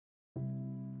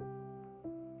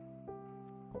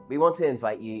We want to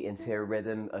invite you into a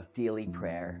rhythm of daily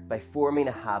prayer by forming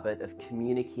a habit of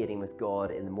communicating with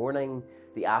God in the morning,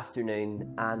 the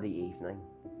afternoon, and the evening.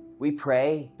 We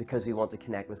pray because we want to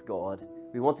connect with God.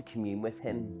 We want to commune with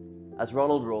Him. As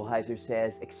Ronald Rolheiser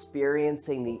says,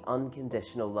 experiencing the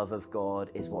unconditional love of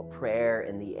God is what prayer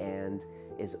in the end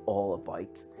is all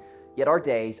about. Yet our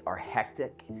days are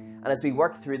hectic, and as we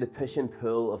work through the push and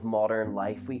pull of modern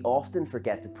life, we often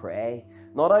forget to pray,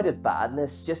 not out of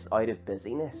badness, just out of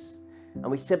busyness. And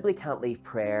we simply can't leave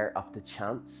prayer up to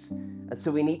chance. And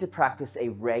so we need to practice a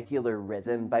regular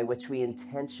rhythm by which we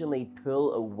intentionally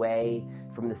pull away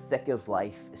from the thick of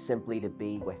life simply to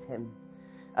be with Him.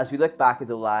 As we look back at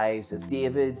the lives of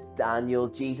David, Daniel,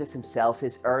 Jesus himself,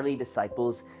 his early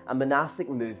disciples, and monastic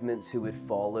movements who would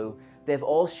follow, they've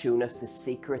all shown us the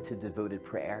secret to devoted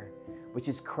prayer, which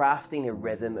is crafting a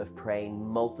rhythm of praying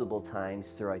multiple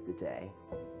times throughout the day.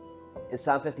 In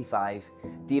Psalm 55,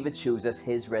 David shows us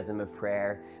his rhythm of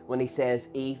prayer when he says,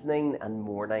 "Evening and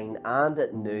morning and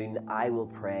at noon I will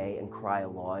pray and cry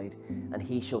aloud, and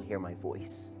He shall hear my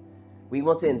voice." We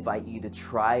want to invite you to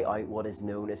try out what is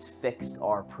known as fixed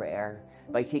hour prayer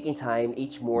by taking time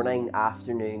each morning,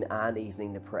 afternoon, and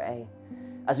evening to pray.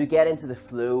 As we get into the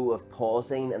flow of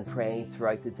pausing and praying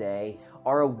throughout the day,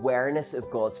 our awareness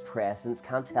of God's presence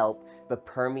can't help but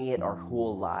permeate our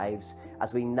whole lives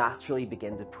as we naturally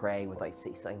begin to pray without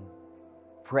ceasing.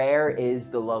 Prayer is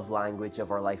the love language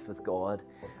of our life with God,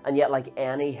 and yet like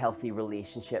any healthy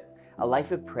relationship, a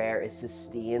life of prayer is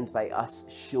sustained by us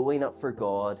showing up for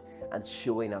God and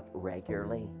showing up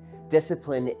regularly.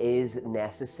 Discipline is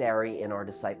necessary in our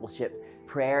discipleship.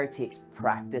 Prayer takes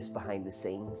practice behind the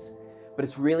scenes. But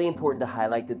it's really important to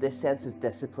highlight that this sense of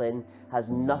discipline has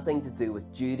nothing to do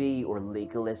with duty or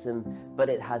legalism, but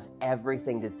it has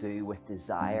everything to do with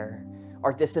desire.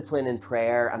 Our discipline in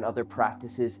prayer and other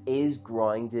practices is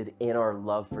grounded in our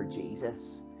love for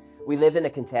Jesus. We live in a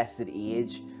contested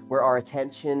age where our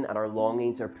attention and our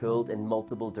longings are pulled in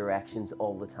multiple directions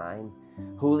all the time.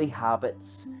 Holy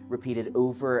habits, repeated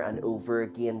over and over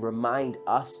again, remind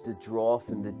us to draw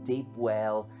from the deep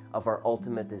well of our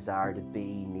ultimate desire to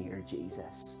be near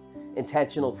Jesus.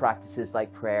 Intentional practices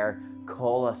like prayer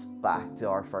call us back to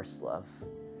our first love.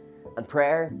 And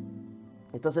prayer,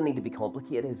 it doesn't need to be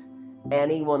complicated.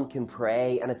 Anyone can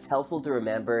pray, and it's helpful to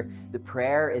remember that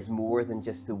prayer is more than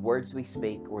just the words we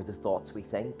speak or the thoughts we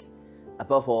think.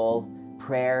 Above all,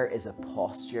 prayer is a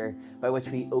posture by which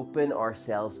we open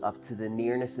ourselves up to the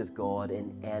nearness of God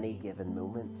in any given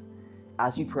moment.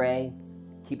 As you pray,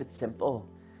 keep it simple.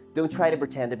 Don't try to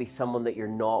pretend to be someone that you're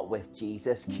not with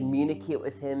Jesus. Communicate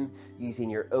with Him using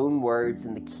your own words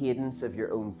and the cadence of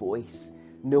your own voice,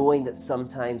 knowing that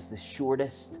sometimes the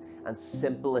shortest and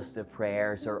simplest of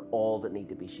prayers are all that need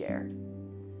to be shared.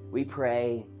 We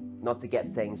pray not to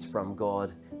get things from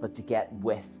God, but to get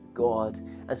with God.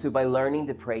 And so by learning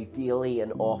to pray daily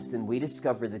and often, we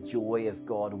discover the joy of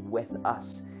God with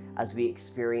us as we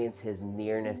experience His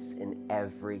nearness in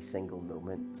every single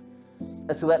moment.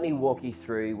 And so let me walk you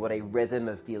through what a rhythm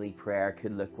of daily prayer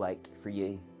could look like for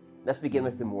you. Let's begin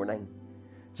with the morning.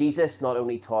 Jesus not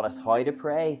only taught us how to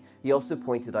pray, He also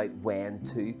pointed out when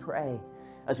to pray.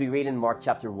 As we read in Mark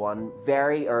chapter 1,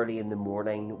 very early in the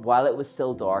morning, while it was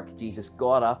still dark, Jesus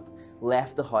got up,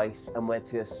 left the house, and went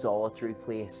to a solitary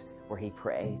place where He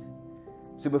prayed.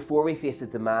 So before we face the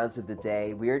demands of the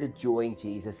day, we are to join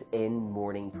Jesus in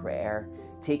morning prayer,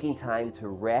 taking time to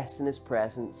rest in His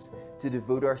presence, to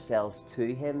devote ourselves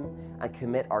to Him, and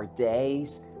commit our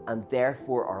days and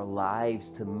therefore our lives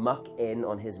to muck in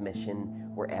on His mission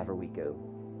wherever we go.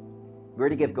 We're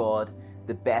to give God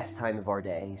the best time of our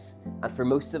days, and for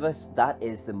most of us, that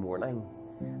is the morning.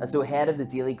 And so ahead of the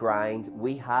daily grind,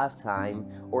 we have time,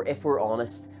 or if we're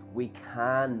honest, we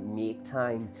can make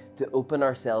time to open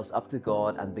ourselves up to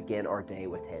God and begin our day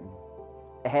with Him.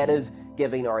 Ahead of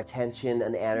giving our attention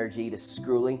and energy to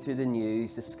scrolling through the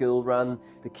news, the school run,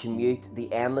 the commute,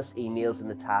 the endless emails and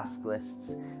the task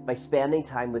lists, by spending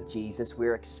time with Jesus,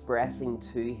 we're expressing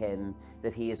to Him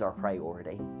that He is our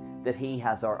priority, that He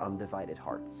has our undivided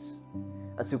hearts.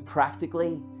 And so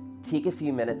practically, take a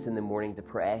few minutes in the morning to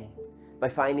pray by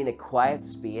finding a quiet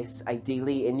space,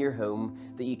 ideally in your home,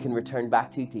 that you can return back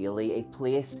to daily, a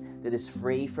place that is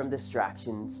free from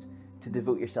distractions, to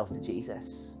devote yourself to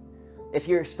Jesus. If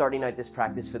you're starting out this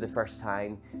practice for the first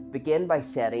time, begin by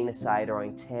setting aside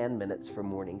around 10 minutes for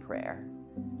morning prayer.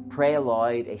 Pray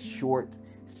aloud a short,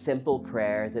 simple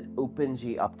prayer that opens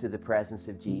you up to the presence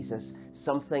of Jesus,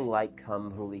 something like,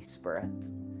 "Come, Holy Spirit."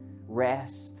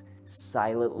 Rest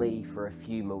silently for a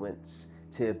few moments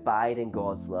to abide in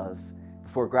God's love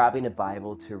before grabbing a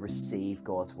Bible to receive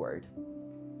God's Word.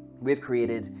 We've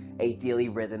created a Daily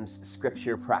Rhythms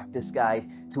scripture practice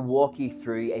guide to walk you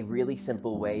through a really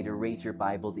simple way to read your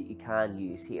Bible that you can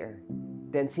use here.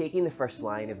 Then taking the first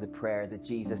line of the prayer that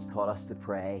Jesus taught us to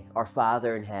pray, "Our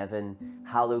Father in heaven,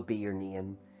 hallowed be your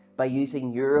name," by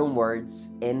using your own words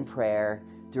in prayer,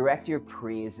 direct your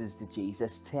praises to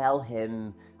Jesus. Tell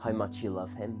him how much you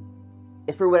love him.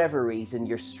 If for whatever reason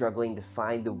you're struggling to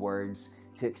find the words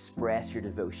to express your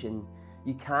devotion,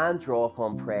 you can draw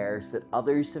upon prayers that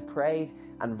others have prayed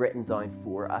and written down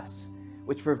for us,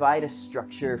 which provide a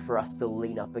structure for us to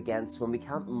lean up against when we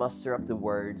can't muster up the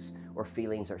words or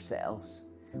feelings ourselves.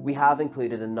 We have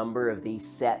included a number of these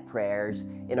set prayers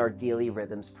in our Daily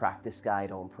Rhythms practice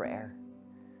guide on prayer.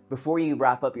 Before you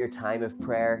wrap up your time of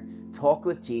prayer, talk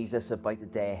with Jesus about the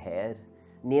day ahead,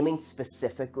 naming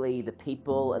specifically the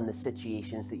people and the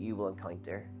situations that you will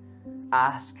encounter.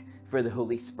 Ask for the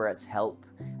Holy Spirit's help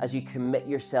as you commit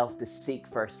yourself to seek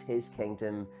first his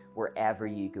kingdom wherever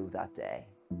you go that day.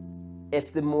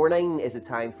 If the morning is a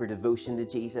time for devotion to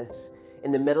Jesus,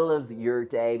 in the middle of your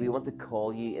day, we want to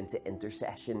call you into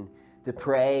intercession to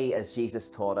pray as Jesus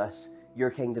taught us, "Your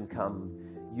kingdom come,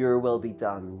 your will be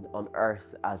done on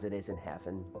earth as it is in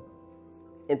heaven."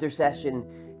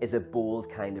 Intercession is a bold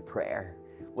kind of prayer.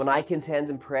 When I contend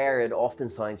in prayer, it often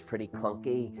sounds pretty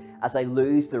clunky as I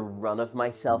lose the run of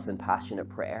myself in passionate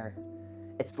prayer.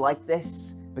 It's like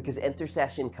this because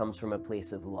intercession comes from a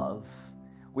place of love.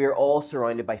 We are all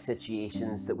surrounded by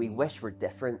situations that we wish were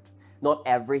different. Not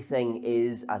everything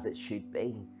is as it should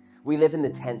be. We live in the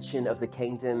tension of the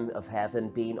kingdom of heaven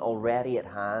being already at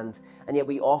hand, and yet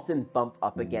we often bump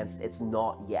up against "it's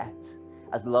not yet"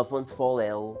 as loved ones fall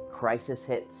ill, crisis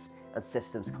hits, and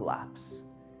systems collapse.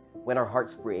 When our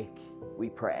hearts break,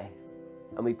 we pray.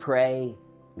 And we pray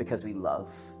because we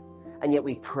love. And yet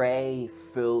we pray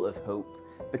full of hope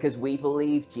because we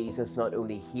believe Jesus not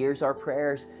only hears our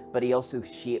prayers, but he also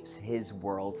shapes his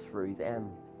world through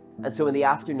them. And so in the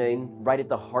afternoon, right at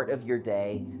the heart of your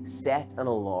day, set an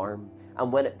alarm.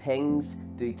 And when it pings,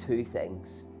 do two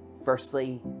things.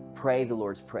 Firstly, pray the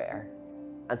Lord's Prayer.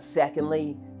 And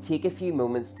secondly, take a few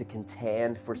moments to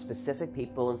contend for specific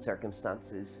people and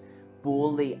circumstances,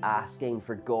 boldly asking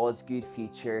for God's good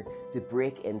future to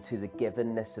break into the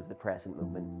givenness of the present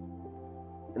moment.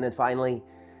 And then finally,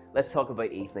 let's talk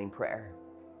about evening prayer.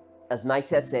 As night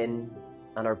sets in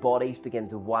and our bodies begin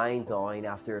to wind down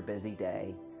after a busy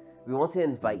day, we want to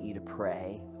invite you to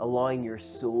pray, allowing your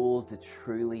soul to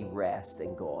truly rest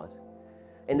in God.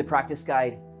 In the practice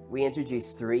guide, we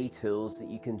introduce 3 tools that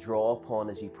you can draw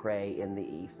upon as you pray in the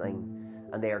evening,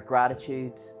 and they are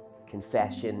gratitude,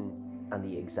 confession, and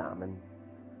the examine.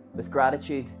 With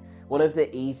gratitude, one of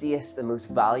the easiest and most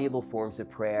valuable forms of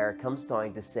prayer comes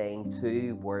down to saying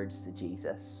 2 words to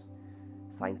Jesus: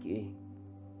 thank you.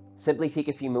 Simply take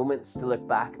a few moments to look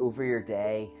back over your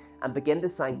day and begin to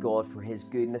thank God for his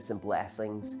goodness and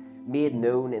blessings made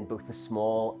known in both the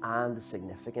small and the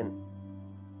significant.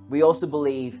 We also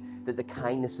believe that the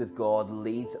kindness of God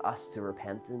leads us to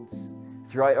repentance.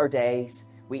 Throughout our days,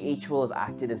 we each will have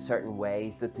acted in certain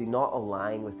ways that do not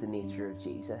align with the nature of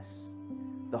Jesus.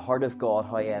 The heart of God,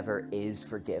 however, is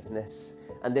forgiveness,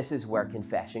 and this is where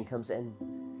confession comes in.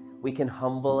 We can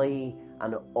humbly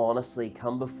and honestly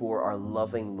come before our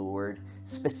loving Lord,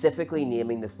 specifically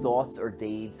naming the thoughts or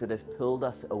deeds that have pulled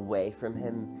us away from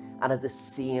him, and at the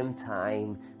same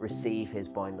time receive his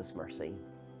boundless mercy.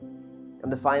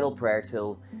 And the final prayer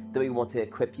tool that we want to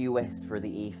equip you with for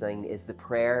the evening is the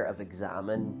prayer of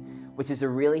examine, which is a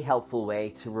really helpful way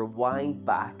to rewind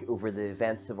back over the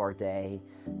events of our day,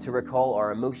 to recall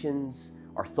our emotions,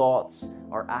 our thoughts,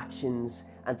 our actions,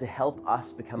 and to help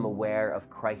us become aware of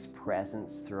Christ's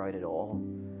presence throughout it all.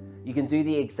 You can do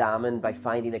the examine by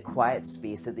finding a quiet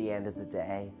space at the end of the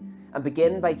day, and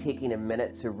begin by taking a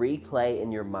minute to replay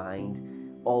in your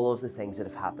mind all of the things that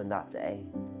have happened that day.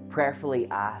 Prayerfully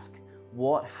ask,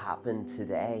 what happened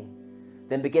today?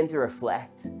 Then begin to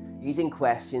reflect, using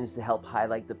questions to help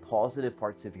highlight the positive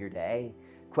parts of your day.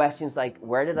 Questions like,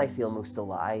 where did I feel most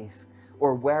alive?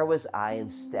 Or where was I in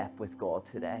step with God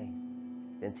today?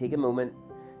 Then take a moment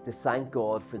to thank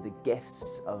God for the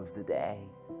gifts of the day.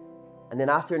 And then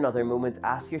after another moment,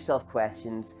 ask yourself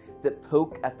questions that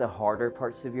poke at the harder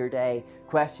parts of your day.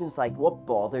 Questions like, what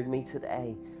bothered me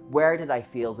today? Where did I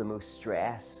feel the most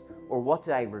stress? Or what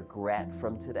did I regret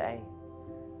from today?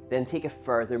 Then take a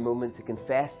further moment to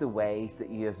confess the ways that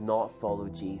you have not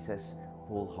followed Jesus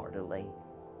wholeheartedly.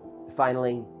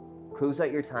 Finally, close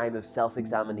out your time of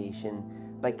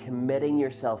self-examination by committing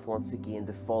yourself once again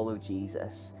to follow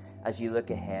Jesus as you look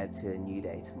ahead to a new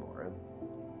day tomorrow.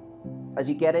 As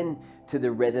you get into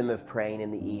the rhythm of praying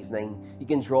in the evening, you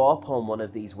can draw upon one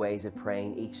of these ways of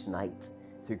praying each night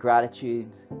through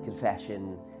gratitude,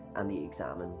 confession, and the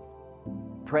examen.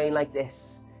 Praying like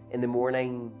this in the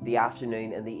morning, the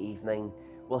afternoon, and the evening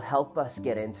will help us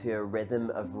get into a rhythm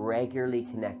of regularly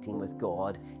connecting with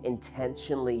God,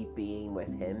 intentionally being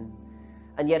with Him.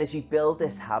 And yet, as you build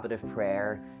this habit of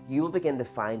prayer, you will begin to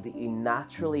find that you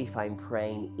naturally find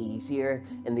praying easier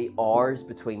in the hours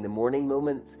between the morning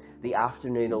moment, the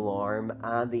afternoon alarm,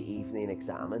 and the evening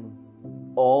examen.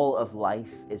 All of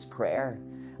life is prayer,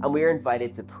 and we are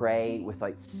invited to pray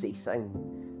without ceasing,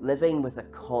 living with a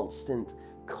constant,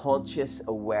 conscious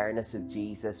awareness of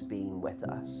Jesus being with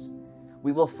us.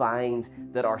 We will find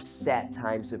that our set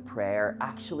times of prayer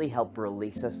actually help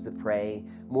release us to pray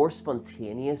more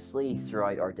spontaneously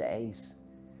throughout our days.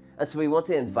 And so we want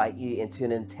to invite you into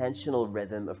an intentional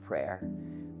rhythm of prayer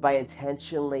by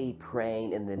intentionally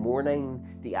praying in the morning,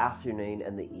 the afternoon,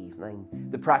 and the evening.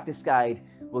 The practice guide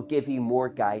will give you more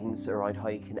guidance around how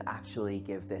you can actually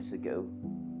give this a go.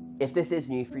 If this is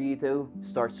new for you though,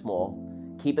 start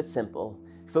small, keep it simple.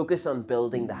 Focus on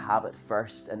building the habit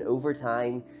first, and over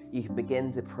time, you can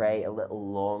begin to pray a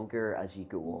little longer as you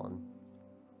go on.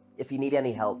 If you need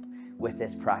any help with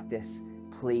this practice,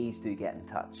 please do get in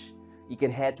touch. You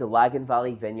can head to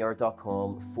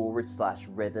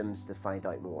laganvalleyvineyard.com/rhythms to find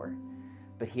out more.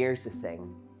 But here's the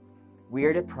thing, we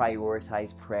are to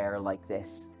prioritize prayer like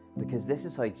this because this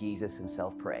is how Jesus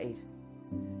himself prayed.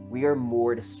 We are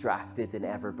more distracted than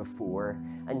ever before,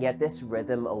 and yet this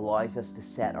rhythm allows us to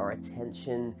set our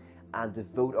attention and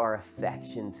devote our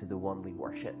affection to the one we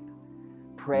worship.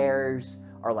 Prayers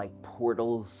are like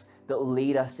portals that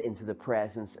lead us into the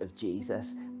presence of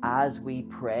Jesus. As we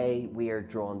pray, we are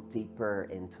drawn deeper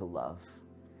into love.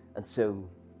 And so,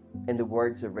 in the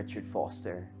words of Richard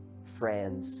Foster,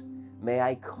 friends, may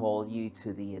I call you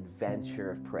to the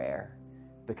adventure of prayer,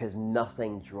 because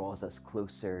nothing draws us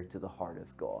closer to the heart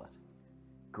of God.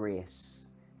 Grace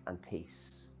and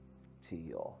peace to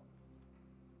you all.